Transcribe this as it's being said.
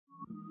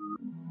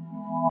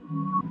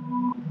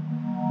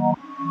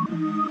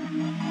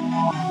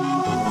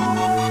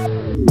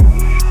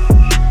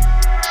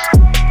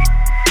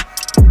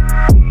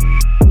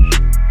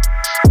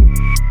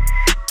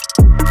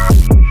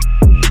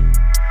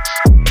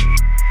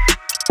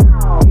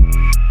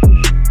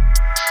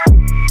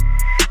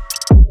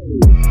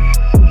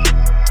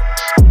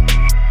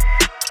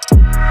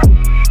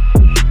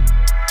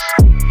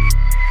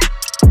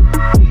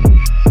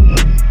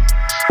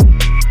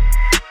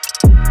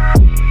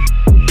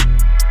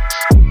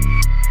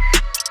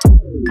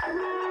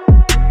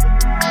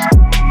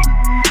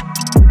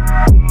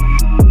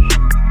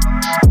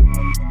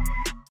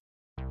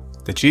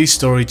The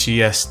gstory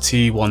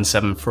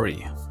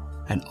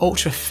GST173, an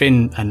ultra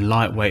thin and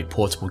lightweight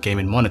portable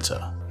gaming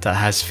monitor that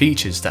has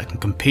features that can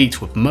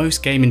compete with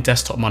most gaming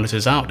desktop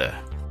monitors out there,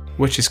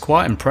 which is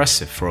quite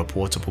impressive for a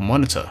portable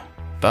monitor.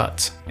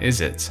 But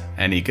is it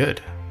any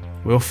good?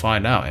 We'll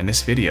find out in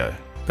this video.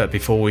 But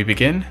before we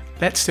begin,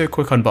 let's do a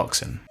quick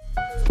unboxing.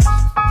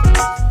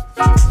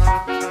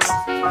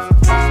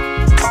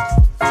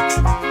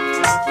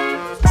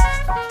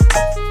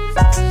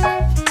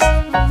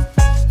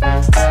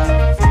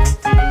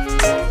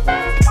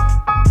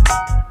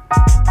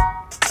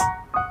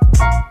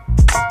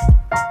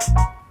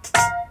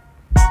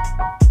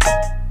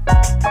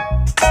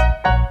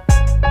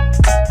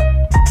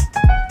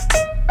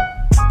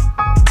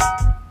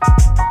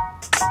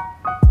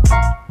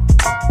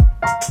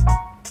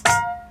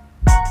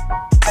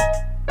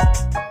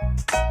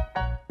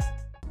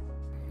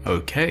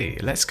 Okay,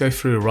 let's go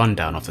through a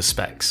rundown of the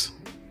specs.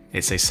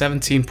 It's a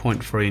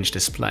 17.3-inch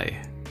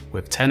display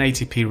with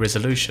 1080p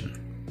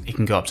resolution. It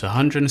can go up to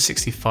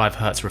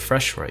 165Hz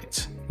refresh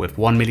rate with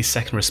 1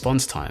 millisecond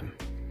response time.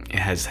 It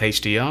has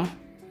HDR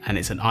and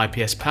it's an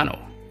IPS panel,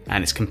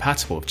 and it's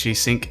compatible with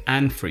G-Sync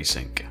and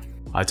FreeSync.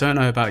 I don't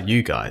know about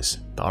you guys,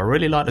 but I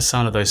really like the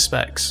sound of those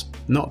specs.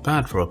 Not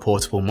bad for a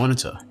portable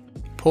monitor.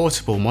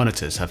 Portable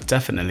monitors have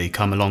definitely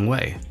come a long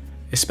way,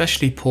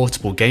 especially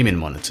portable gaming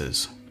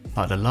monitors.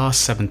 Like the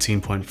last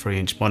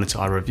 17.3-inch monitor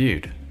I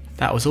reviewed.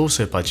 That was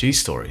also by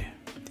gstory.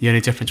 The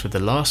only difference with the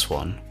last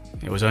one,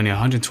 it was only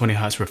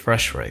 120Hz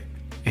refresh rate,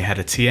 it had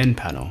a TN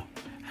panel,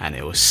 and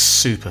it was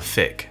super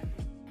thick.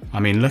 I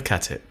mean, look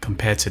at it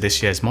compared to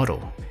this year's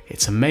model.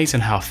 It's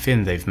amazing how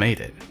thin they've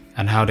made it,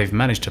 and how they've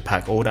managed to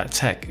pack all that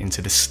tech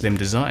into this slim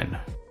design.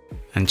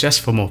 And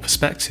just for more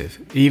perspective,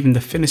 even the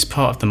thinnest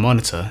part of the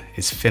monitor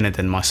is thinner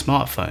than my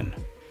smartphone,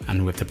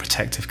 and with the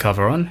protective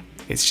cover on,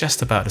 it's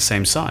just about the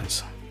same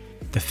size.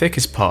 The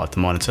thickest part of the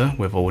monitor,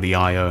 with all the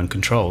I/O and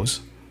controls,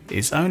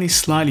 is only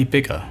slightly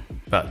bigger,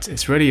 but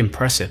it's really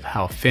impressive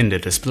how thin the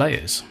display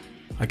is.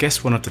 I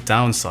guess one of the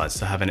downsides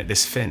to having it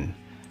this thin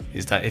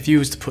is that if you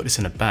was to put this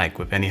in a bag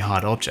with any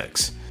hard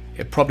objects,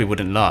 it probably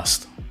wouldn't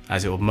last,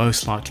 as it will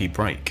most likely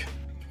break.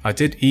 I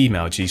did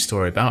email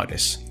gstory about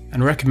this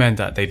and recommend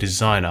that they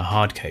design a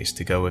hard case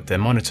to go with their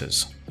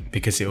monitors,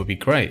 because it would be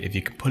great if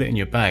you could put it in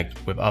your bag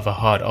with other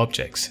hard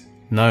objects,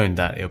 knowing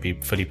that it will be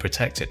fully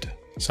protected.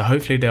 So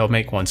hopefully they'll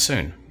make one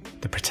soon.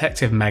 The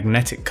protective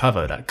magnetic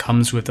cover that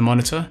comes with the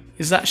monitor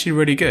is actually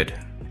really good.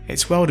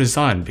 It's well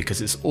designed because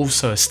it's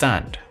also a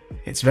stand.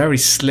 It's very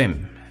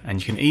slim and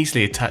you can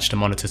easily attach the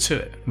monitor to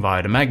it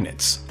via the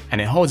magnets, and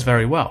it holds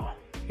very well.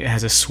 It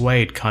has a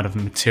suede kind of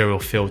material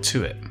feel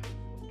to it.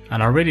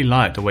 And I really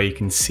like the way you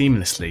can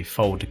seamlessly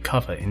fold the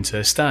cover into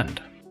a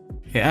stand.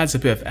 It adds a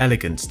bit of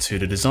elegance to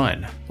the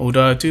design,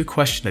 although I do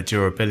question the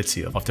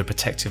durability of the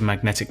protective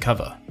magnetic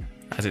cover,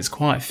 as it's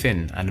quite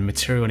thin and the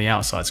material on the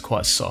outside is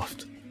quite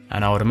soft,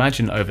 and I would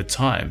imagine over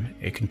time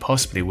it can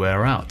possibly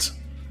wear out,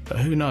 but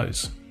who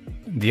knows.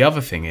 The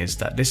other thing is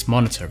that this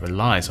monitor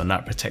relies on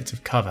that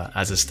protective cover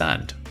as a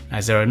stand,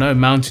 as there are no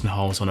mounting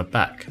holes on the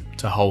back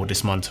to hold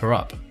this monitor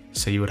up,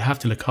 so you would have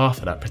to look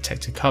after that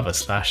protective cover /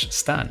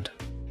 stand.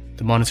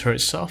 The monitor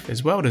itself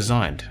is well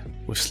designed,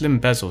 with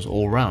slim bezels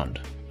all round,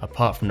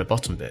 apart from the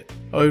bottom bit.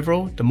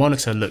 Overall, the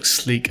monitor looks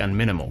sleek and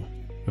minimal,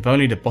 with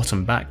only the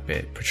bottom back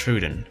bit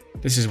protruding.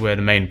 This is where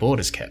the main board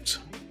is kept.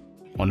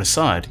 On the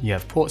side, you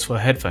have ports for a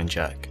headphone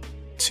jack,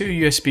 2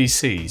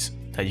 USB-Cs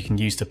that you can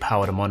use to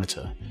power the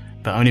monitor,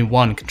 but only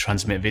one can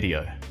transmit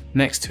video.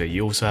 Next to it,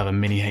 you also have a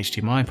mini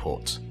HDMI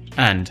port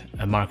and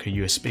a micro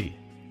USB.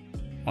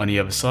 On the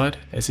other side,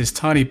 there's this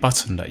tiny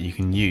button that you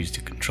can use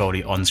to control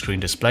the on-screen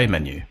display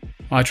menu.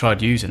 I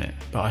tried using it,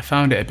 but I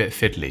found it a bit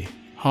fiddly,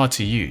 hard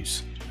to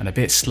use, and a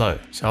bit slow,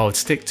 so I would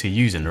stick to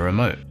using the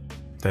remote.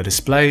 The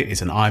display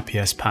is an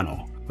IPS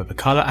panel, with a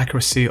colour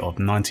accuracy of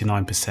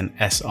 99%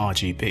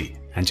 sRGB,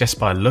 and just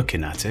by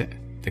looking at it,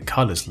 the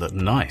colours look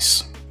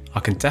nice. I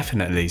can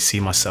definitely see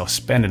myself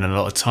spending a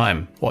lot of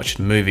time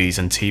watching movies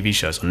and TV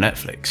shows on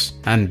Netflix,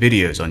 and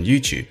videos on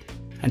YouTube,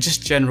 and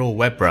just general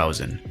web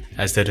browsing,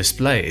 as the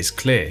display is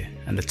clear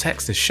and the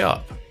text is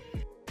sharp.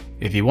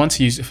 If you want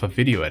to use it for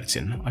video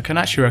editing, I can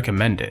actually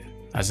recommend it,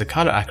 as the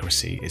colour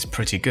accuracy is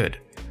pretty good,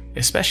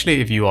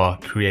 especially if you are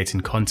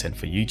creating content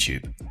for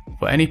YouTube.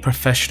 For any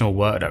professional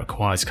work that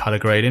requires colour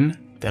grading,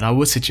 then I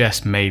would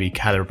suggest maybe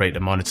calibrate the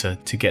monitor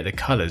to get the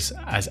colours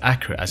as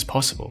accurate as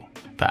possible.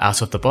 But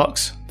out of the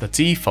box, the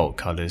default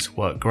colours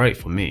work great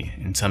for me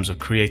in terms of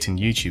creating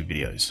YouTube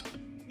videos.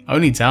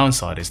 Only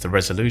downside is the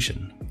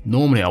resolution.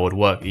 Normally I would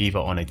work either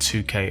on a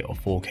 2K or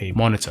 4K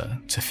monitor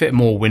to fit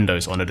more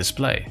windows on the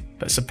display,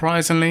 but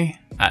surprisingly,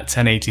 at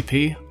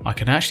 1080p I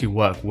can actually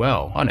work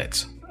well on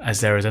it, as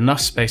there is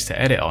enough space to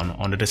edit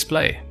on the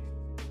display.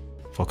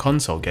 For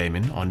console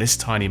gaming on this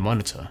tiny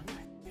monitor,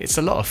 it's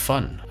a lot of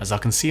fun, as I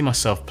can see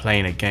myself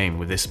playing a game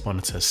with this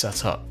monitor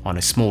set up on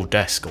a small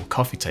desk or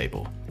coffee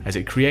table, as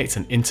it creates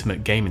an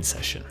intimate gaming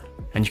session,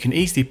 and you can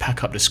easily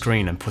pack up the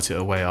screen and put it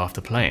away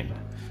after playing.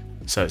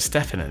 So it's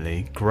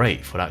definitely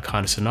great for that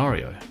kind of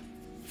scenario.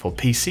 For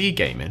PC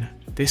gaming,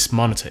 this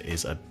monitor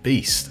is a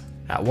beast.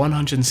 At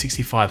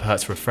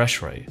 165Hz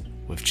refresh rate,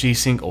 with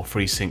G-Sync or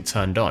FreeSync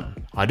turned on,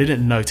 I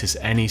didn't notice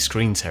any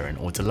screen tearing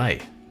or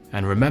delay.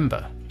 And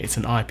remember, it's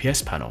an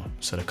IPS panel,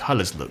 so the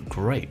colours look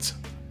great.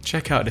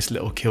 Check out this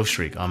little kill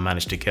streak I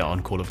managed to get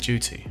on Call of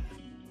Duty.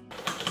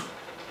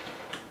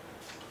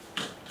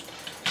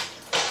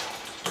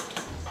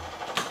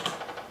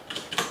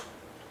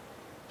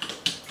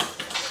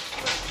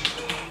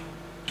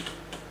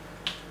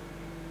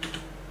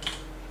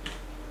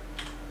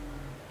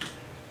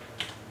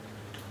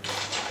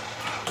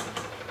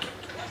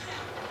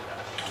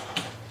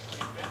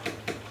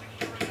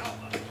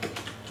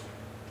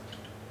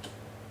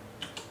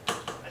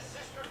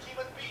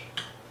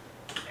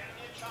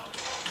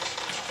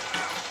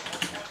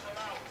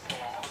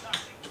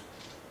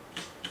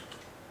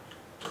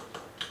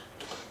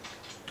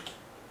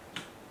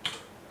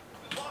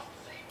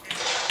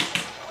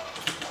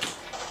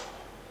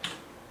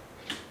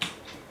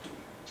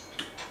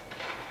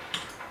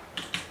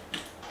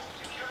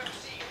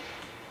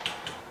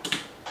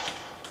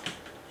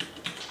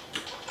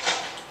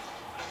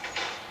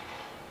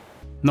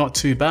 Not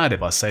too bad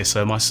if I say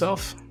so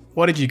myself.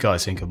 What did you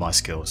guys think of my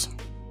skills?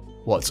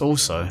 What's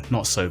also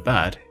not so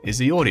bad is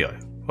the audio,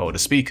 well, the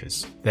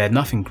speakers. They're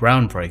nothing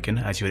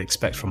groundbreaking as you would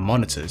expect from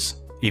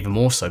monitors, even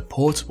more so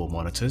portable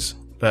monitors,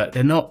 but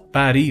they're not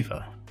bad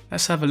either.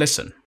 Let's have a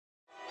listen.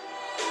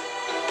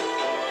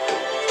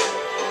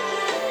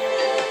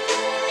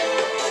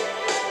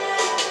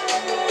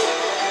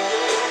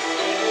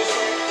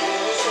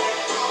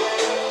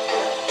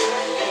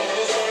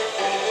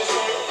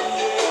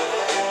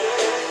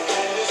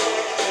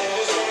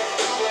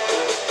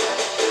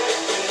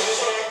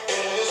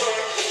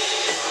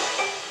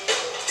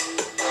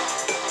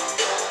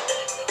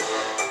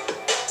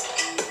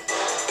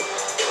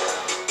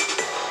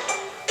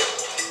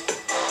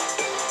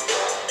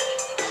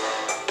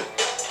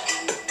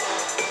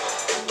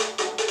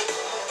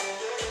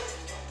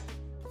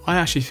 I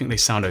actually think they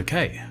sound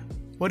okay.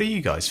 What do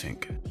you guys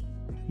think?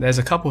 There's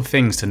a couple of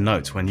things to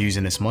note when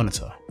using this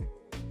monitor.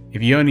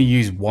 If you only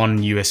use one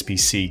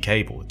USB-C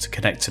cable to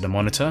connect to the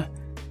monitor,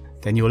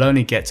 then you'll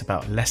only get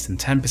about less than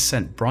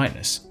 10%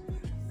 brightness,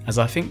 as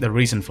I think the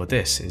reason for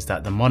this is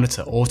that the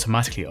monitor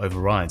automatically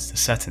overrides the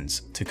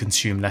settings to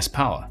consume less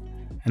power,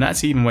 and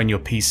that's even when your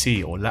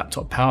PC or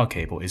laptop power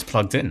cable is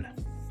plugged in.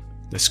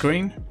 The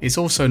screen is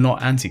also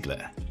not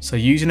anti-glare, so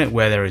using it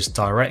where there is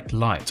direct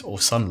light or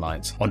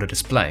sunlight on the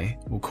display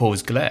will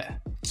cause glare,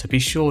 so be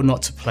sure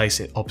not to place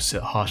it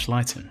opposite harsh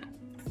lighting.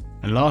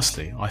 And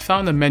lastly, I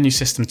found the menu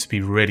system to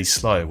be really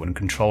slow when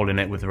controlling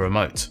it with the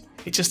remote.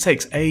 It just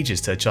takes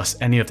ages to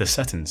adjust any of the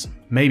settings.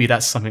 Maybe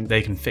that's something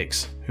they can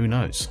fix, who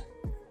knows.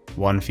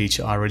 One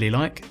feature I really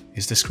like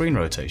is the screen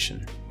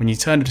rotation. When you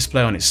turn the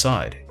display on its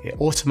side, it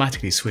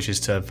automatically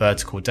switches to a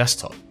vertical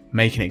desktop,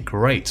 making it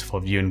great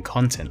for viewing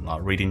content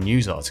like reading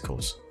news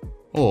articles.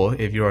 Or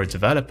if you're a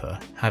developer,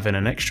 having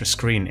an extra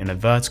screen in a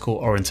vertical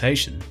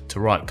orientation to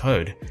write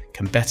code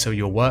can better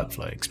your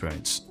workflow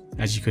experience,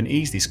 as you can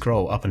easily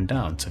scroll up and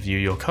down to view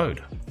your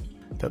code.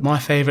 But my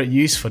favourite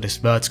use for this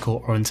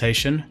vertical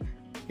orientation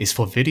is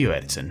for video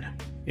editing.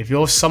 If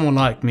you're someone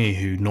like me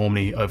who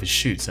normally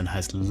overshoots and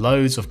has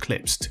loads of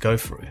clips to go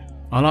through,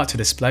 I like to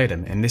display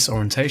them in this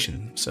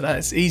orientation so that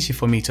it's easy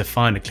for me to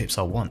find the clips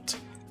I want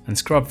and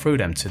scrub through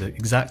them to the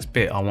exact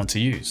bit I want to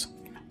use.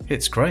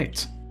 It's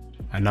great.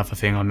 Another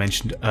thing I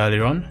mentioned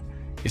earlier on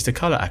is the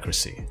colour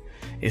accuracy.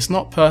 It's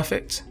not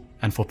perfect,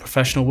 and for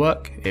professional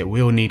work it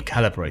will need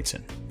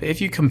calibrating. But if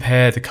you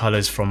compare the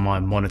colours from my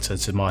monitor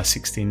to my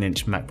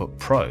 16-inch MacBook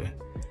Pro,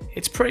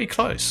 it's pretty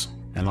close.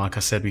 And like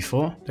I said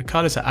before, the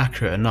colours are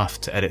accurate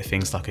enough to edit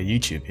things like a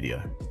YouTube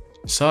video.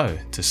 So,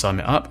 to sum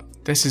it up,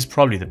 this is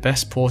probably the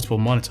best portable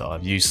monitor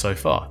I've used so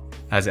far,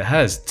 as it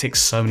has ticked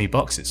so many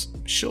boxes.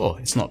 Sure,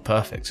 it's not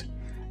perfect,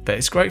 but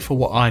it's great for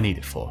what I need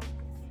it for.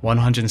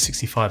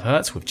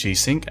 165Hz with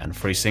G-Sync and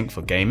FreeSync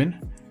for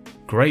gaming,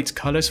 great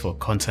colours for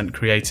content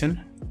creating,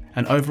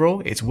 and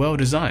overall it's well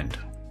designed.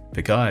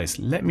 But guys,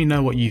 let me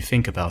know what you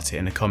think about it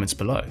in the comments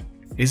below.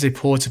 Is a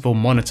portable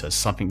monitor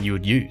something you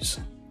would use?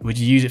 Would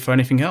you use it for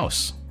anything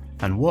else?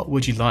 And what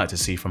would you like to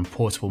see from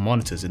portable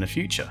monitors in the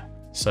future?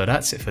 So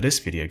that's it for this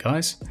video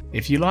guys.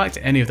 If you liked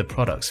any of the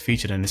products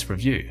featured in this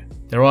review,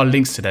 there are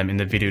links to them in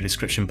the video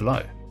description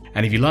below.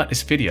 And if you like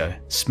this video,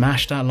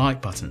 smash that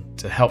like button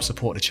to help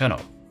support the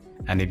channel.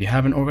 And if you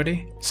haven't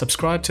already,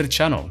 subscribe to the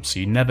channel so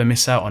you never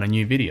miss out on a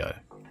new video.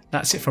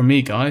 That's it from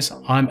me guys,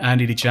 I'm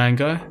Andy the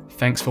Django,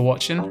 thanks for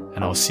watching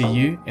and I'll see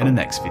you in the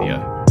next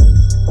video.